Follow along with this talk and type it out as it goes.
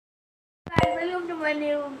Welcome to my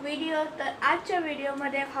new video. तर आजच्या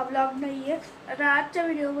व्हिडिओमध्ये हा व्लॉग नाही आहे. तर आजच्या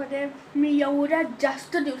व्हिडिओमध्ये मी एवढ्या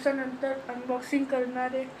जास्त दिवसानंतर अनबॉक्सिंग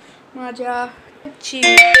करणार आहे माझ्याची,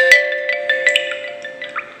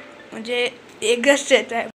 म्हणजे एकच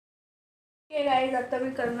येत आहे. ओके गाईज, आता मी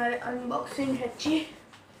करणार आहे अनबॉक्सिंग ह्याची.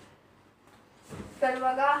 तर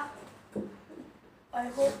बघा, आय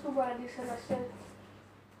होप तुम्हाला दिसत असेल.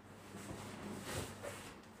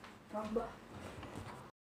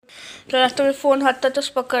 तर आता मी फोन हातातच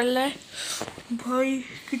पकडलाय. भाई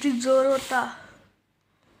किती जोर होता.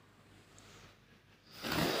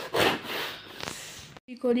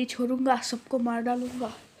 कोणी छोड़ूंगा सबको मार डालूंगा.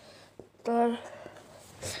 तर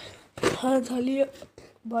हा झाली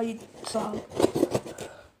भाई साहब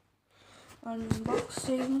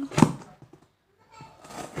अनबॉक्सिंग.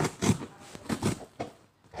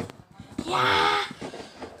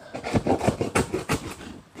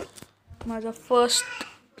 माझा फर्स्ट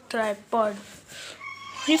ट्रायपॉड.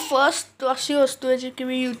 ही फर्स्ट अशी वस्तू आहे जी की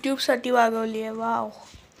मी यूट्यूबसाठी मागवली आहे. वाव.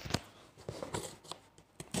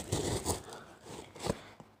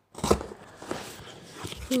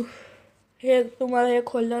 हे तुम्हाला हे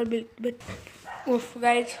खोलल्यावर उफ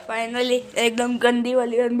गाइज, फायनली एकदम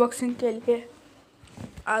गंदीवाली अनबॉक्सिंग केली आहे.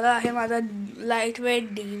 आला आहे माझा light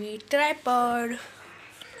weight DV tripod.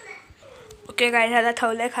 Okay guys, ह्याला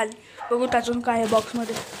ठेवलं आहे खाली. बघू अजून काय आहे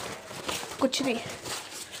बॉक्समध्ये. कुछ नाही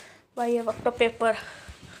बाई, आहे फक्त पेपर.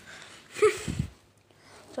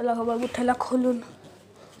 चला हो बघू त्याला खोलून.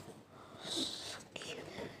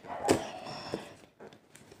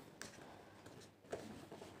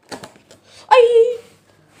 आई,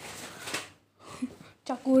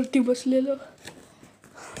 चाकूवरती बसलेलो.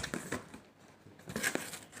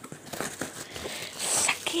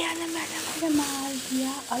 सखियाने मला मार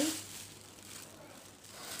दिया. आई,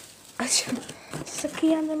 अच्छा,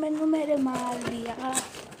 सखियाने मैंने मेरे मार दिया.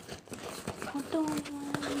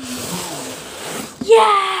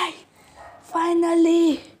 Yay!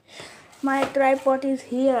 Finally, my tripod is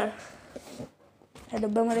here. या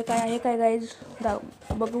डब्यामध्ये काय आहे काय गाईज,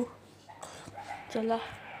 बघू. चला,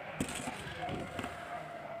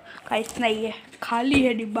 काहीच नाही आहे, खाली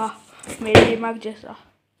है डिब्बा, मेरे दिमाग जैसा.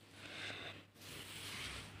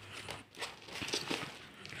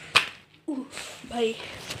 भाई,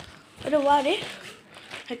 अरे वा रे,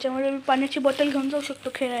 ह्याच्यामध्ये मी पाण्याची बॉटल घेऊन जाऊ शकतो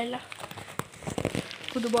खेळायला.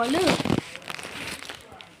 फुटबॉल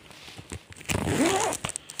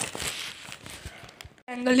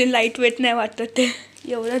अँगलने लाईट वेट नाही वाटत ते,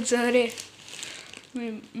 एवढं जर आहे.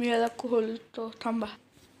 मी याला खोलतो, थांबा.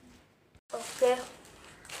 ओके,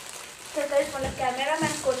 तर काहीच मला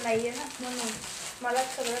कॅमेरामॅन कोण नाही आहे ना, म्हणून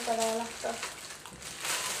मलाच सगळं करावं लागतं.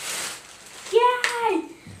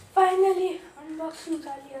 फायनली अनबॉक्सिंग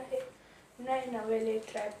झाली आहे नवीन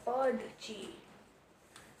ट्रायपॉडची.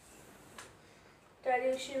 त्या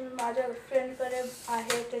दिवशी मी माझ्या फ्रेंडकडे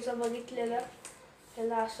आहे त्याचं बघितलेलं.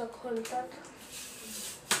 त्याला असं खोलतात.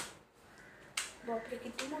 बापरे,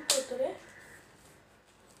 किती मोठं होतं रे.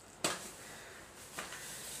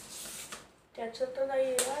 त्याचं तर नाही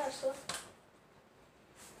आहे असं.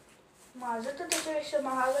 माझं तर त्याच्यापेक्षा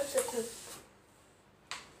महागच आहे खूप.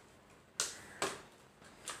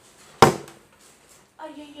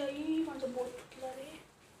 आई, माझं बोट तुटला रे.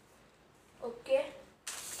 ओके,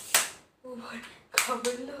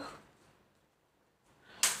 घाबरलो.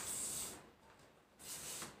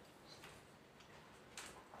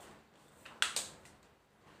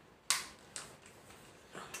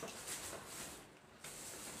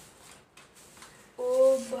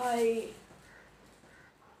 ओ भाई,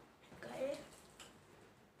 काय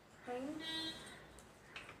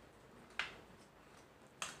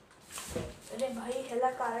अरे भाई, ह्याला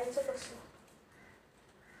काढायचं कसं.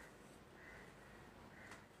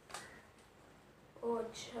 ओ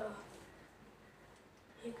अच्छा,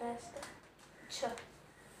 हे काय असतं. अच्छा,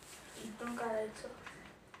 इथून काढायचं.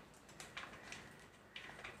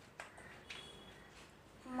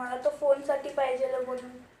 मला तो फोनसाठी पाहिजे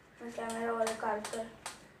म्हणून मी कॅमेरावाला काढतोय.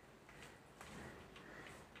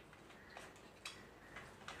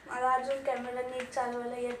 मला अजून कॅमेरा नीट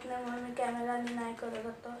चालवायला येत नाही म्हणून मी कॅमेराने नाही करत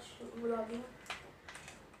आता व्लॉगिंग.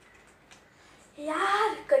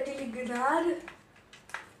 यार कधी निघणार.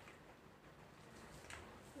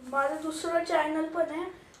 माझं दुसरं चॅनल पण आहे,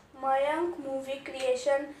 मयंक मूवी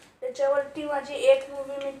क्रिएशन. त्याच्यावरती माझी एक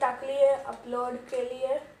मूवी मी टाकली आहे, अपलोड केली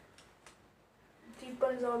आहे. ती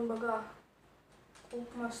पण जाऊन बघा,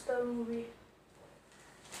 खूप मस्त मूवी.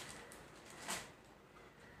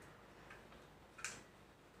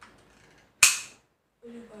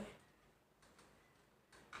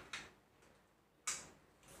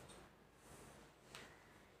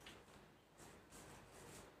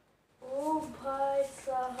 ओ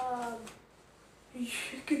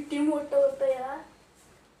किती मोठं होतं यार.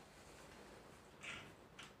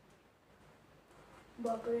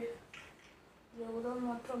 बापरे, एवढं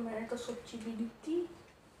मोठं मिळालं सोची बिनती.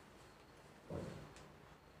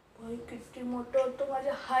 भाई किती मोठं होतं,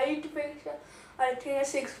 माझ्या हाईटपेक्षा आय थिंक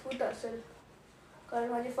 6 फूट असेल, कारण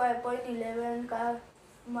माझी 5.11 का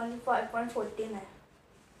माझी 5.14 आहे.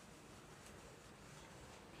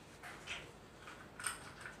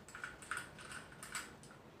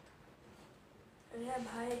 अरे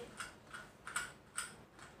भाई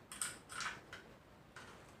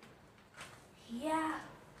या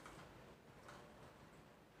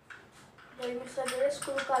मी सगळे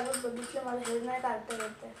स्क्रू काढून बघितले, मला हेअर नाही काढता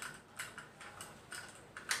येत आहे.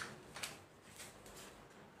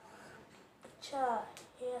 अच्छा,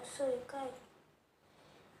 हे असं आहे काय.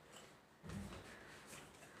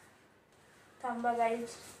 थांबा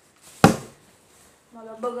गाईज,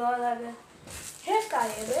 मला बघावं लागेल हे काय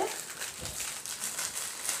आहे रे.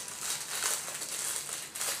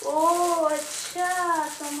 ओ अच्छा,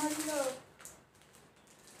 समजलं.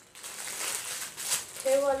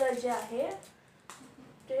 हे वाला जे आहे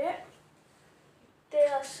ते ते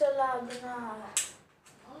असं लागणार,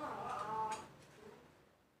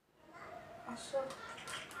 असं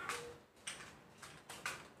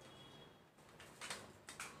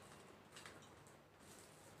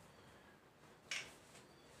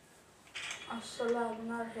असं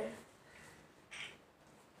लागणार आहे.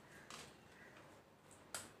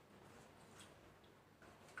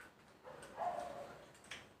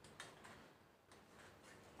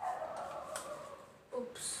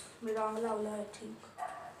 उप्स, मी रॉंग लावला आहे. ठीक,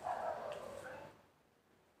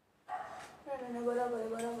 नाही बरोबर आहे,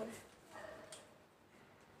 बरोबर आहे.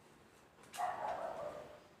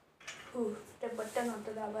 ते बटन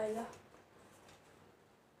होतं दाबायला.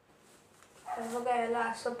 बघा, याला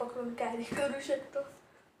असं पकडून कॅरी करू शकतो.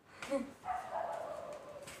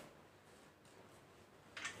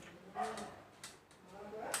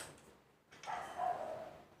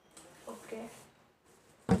 ओके,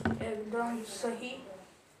 एकदम सही,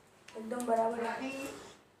 एकदम बराबर आहे.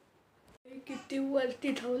 किती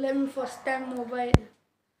वरती ठेवलंय मी फर्स्ट टाइम मोबाईल.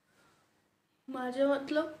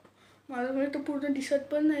 माझ्यामध्ये तो पूर्ण दिसत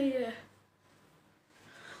पण नाही आहे.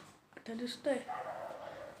 आता दिसतंय.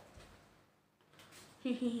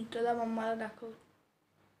 चला मम्माला दाखव.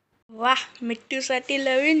 वाह, मिट्टूसाठी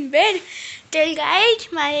नवीन बेड. तर गाईज,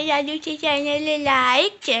 माझ्या जादूच्या चॅनलला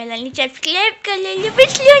लाईक, चॅनल आणि सबस्क्राईब करायला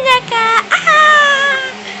विसरू नका.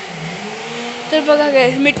 तर बघा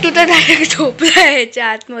गाईज, मिट्टू तर डायरेक्ट झोपला आहे याच्या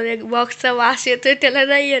आतमध्ये. बॉक्सचा वास येतोय, त्याला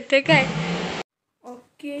नाही येते काय.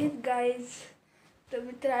 ओके गाईज, तर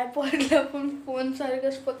मी ट्रायपॉडला पण फोन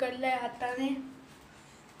सारखंच पकडलाय हाताने.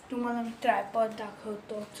 तुम्हाला मी ट्रायपॉड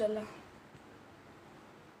दाखवतो, चला.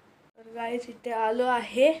 तर गाईज, इथे आलो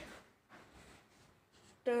आहे.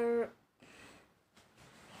 तर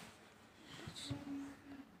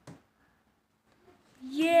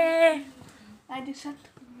ये काय दिसत,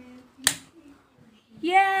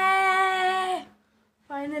 ये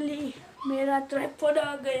फाइनली मेरा ट्राइपॉड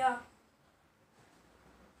आ गया.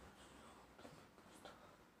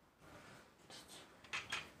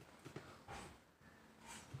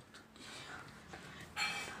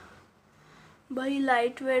 भाई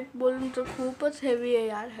लाइट वेट बोलून तर खूपच हेवी आहे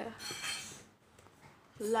यार. है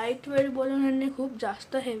लाइट वेट बोलून यांनी खूप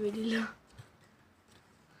जास्त हेवी दिलं.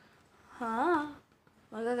 हां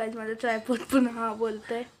बघा गाईज, माझं ट्रायपॉड पण हा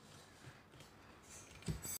बोलतंय.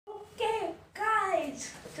 ओके गाईज,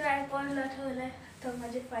 ट्रायपॉडला ठेवलंय. तर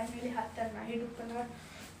माझे फायनली हातात नाही दुखणार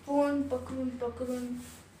फोन पकडून.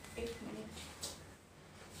 एक मिनिट,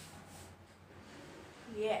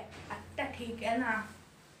 ये आत्ता ठीक आहे ना.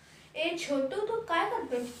 ए छोटू, तू काय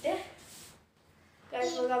करतोय ते. काय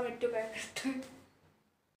बघा मिट्टू काय करतोय.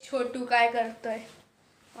 छोटू काय करतोय.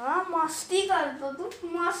 हा मस्ती करतो, तू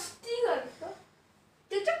मस्ती करतो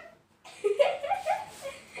तुझं.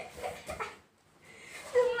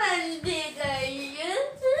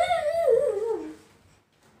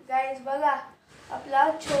 गाईज बघा, आपला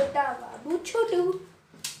छोटा बाबू छोटू,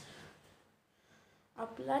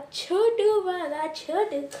 आपला छोटू बाळा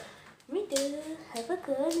छोटू मिट्टू है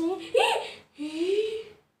बघणे.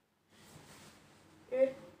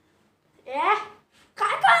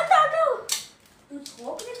 काय करतो तू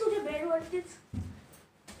झोप नाही तुझ्या बेडवरतीच.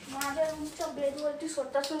 माझ्या रूमच्या बेडवरती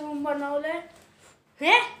स्वतःच रूम बनवलंय.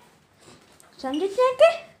 हे समजत नाही ते.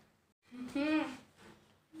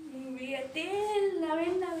 मूवी येतील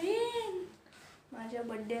नवीन. माझ्या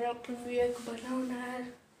बड्डेला पण मी एक बनवणार.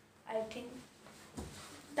 आय थिंक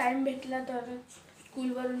टाइम भेटला तर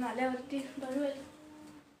स्कूलवरून आल्यावरती बनवेल.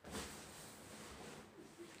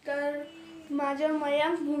 तर माझ्या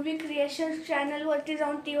मयांक मूवी क्रिएशन चॅनलवरती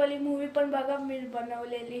जाऊन ती वाली मूवी पण बघा मी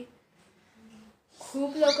बनवलेली.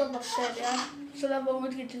 खूप लोक बघतात या. सुद्धा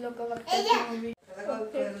बघून किती लोक बघतात ती मूवी.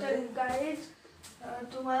 ओके तर गाईज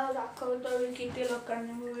तुम्हाला दाखवतो मी किती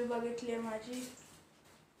लोकांनी मूवी बघितली आहे माझी.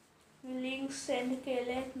 लिंक सेंड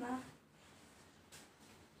केलेत ना.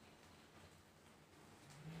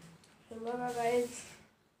 हे बघा गाईज,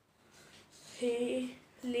 ही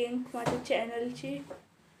लिंक माझ्या चॅनलची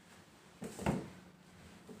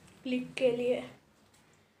क्लिक केली आहे.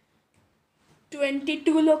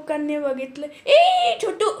 22 लोकांनी बघितलं. ए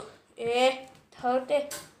छोटू ए ठेवते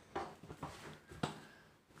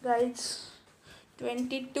गाईज.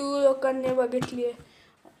 22 लोकांनी बघितली आहे.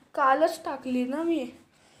 कालच टाकली ना मी.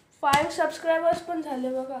 5 सबस्क्रायबर्स पण झाले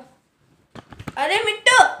बघा. अरे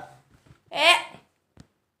मिट्टू ए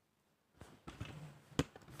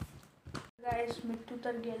गाईज, मिट्टू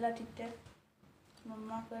तर गेला तिथे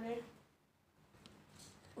मम्माकडे.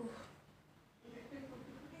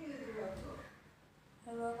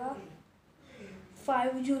 हे बघा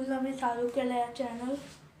 5 जूनला मी चालू केलं या चॅनल.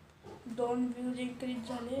 2 व्ह्यूज इन्क्रीज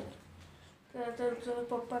झाले. तर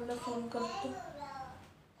पप्पांना फोन करतो.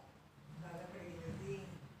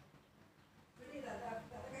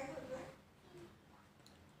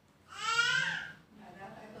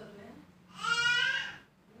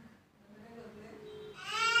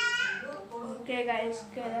 ओके गाईज,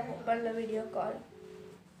 केला पप्पांना व्हिडिओ कॉल.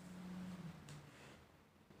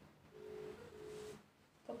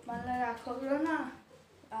 पप्पांना दाखवलं ना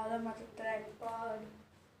आला माझा ट्रायपॉड.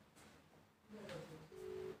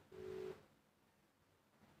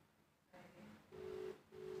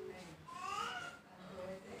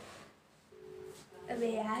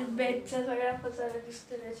 अरे यार बेडचा सगळा पसारा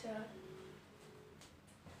दिसतो त्याच्यावर.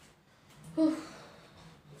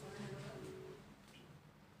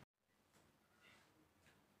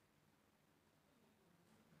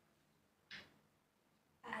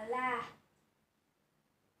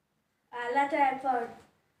 आला ट्रायपॉड.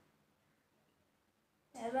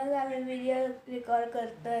 हे बघा मी व्हिडिओ रेकॉर्ड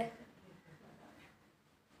करतोय.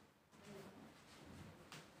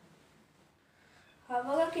 हा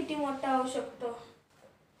बघा किती मोठा होऊ शकतो.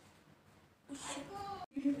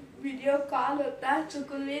 व्हिडिओ कॉल होता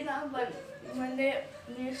चुकली ना म्हणजे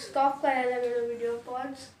मी स्टॉप करायला गेलो व्हिडिओ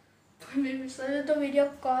पॉज. मी विसरलो तो व्हिडिओ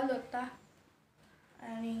कॉल होता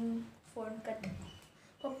आणि फोन कट.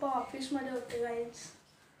 पप्पा ऑफिसमध्ये होते गाईज.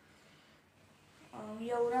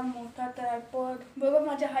 एवढा मोठा ट्रायपॉड बघा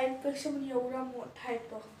माझ्या हाईटपेक्षा पण एवढा मोठा आहे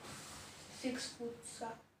तो. 6 फूटचा.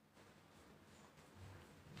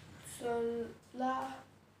 चला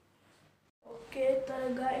ओके तर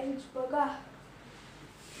गाईज बघा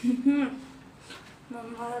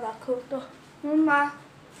मम्माला दाखवतो. मम्मा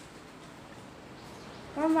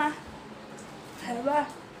मम्मा हे बघ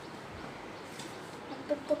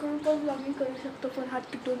हातात पकडून पण ब्लॉगिंग करू शकतो पण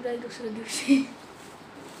हात तुटून जाईल दुसऱ्या दिवशी.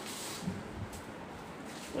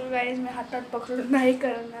 गाईज मी हातात पकडून नाही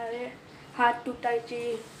करणार आहे. हात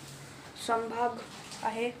तुटायची संभाग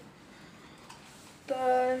आहे.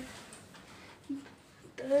 तर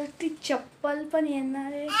ती चप्पल पण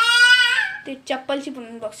येणार आहे. ते चप्पलची पण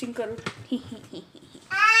अनबॉक्सिंग करू.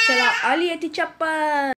 चला आली आहे ती चप्पल.